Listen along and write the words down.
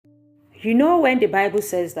You know when the Bible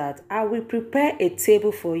says that, I will prepare a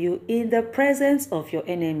table for you in the presence of your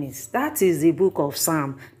enemies. That is the book of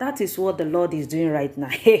Psalm. That is what the Lord is doing right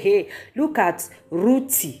now. Look at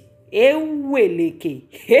Rhuthee.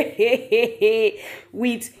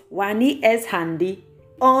 With Wanni Handi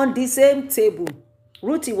on the same table.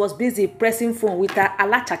 Rhuthee was busy pressing phone with her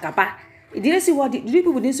alachakapa. Did you see what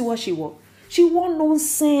people didn't see what she wore? She wore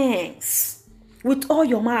nonsense. With all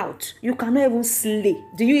your mouth, you cannot even slay.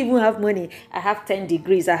 Do you even have money? I have 10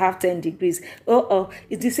 degrees. I have 10 degrees.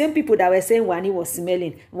 It's the same people that were saying Wanni was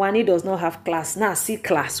smelling. Wanni does not have class. Now see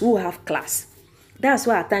class. Who have class? That's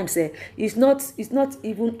why at times it's not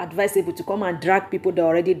even advisable to come and drag people that are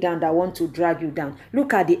already down, that want to drag you down.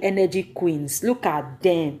 Look at the energy queens. Look at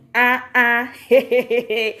them.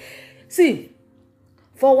 See,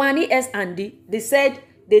 for Wanni Handi, they said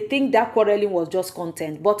they think that quarreling was just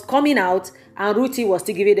content, but coming out and Rhuthee was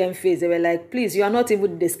still giving them face. They were like, please, you are not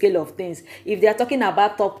even the scale of things. If they are talking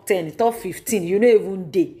about top 10, top 15, you know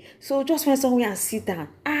even they. So just find somewhere and sit down.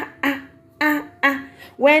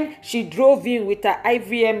 When she drove in with her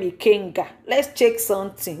IVM Ikenga, let's check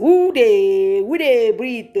something. Who they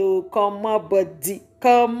breathe though? Come on, body.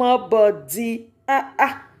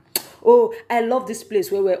 Oh, I love this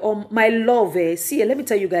place where we're my love. See, let me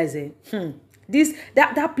tell you guys.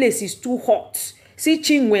 That place is too hot. See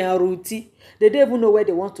Chinwe and Rhuthee, they don't even know where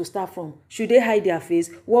they want to start from. Should they hide their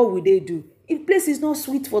face? What will they do? The place is not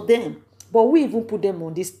sweet for them. But we even put them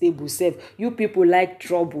on this table, save. You people like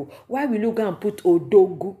trouble. Why will you go and put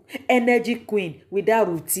Odogu, energy queen, with that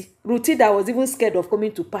Rhuthee? Rhuthee that was even scared of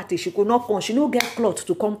coming to party. She could not come. She no get cloth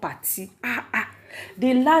to come party.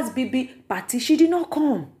 The last baby party, she did not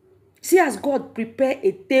come. See, as God prepared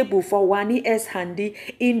a table for Wanni Handi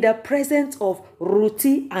in the presence of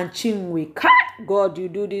Rhuthee and Chinwe. God, you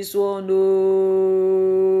do this one.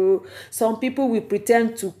 Oh. Some people will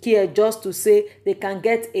pretend to care just to say they can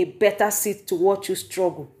get a better seat to watch you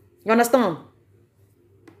struggle. You understand?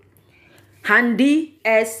 Handi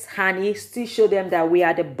still show them that we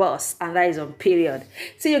are the boss, and that is on period.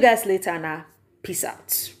 See you guys later now. Peace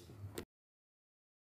out.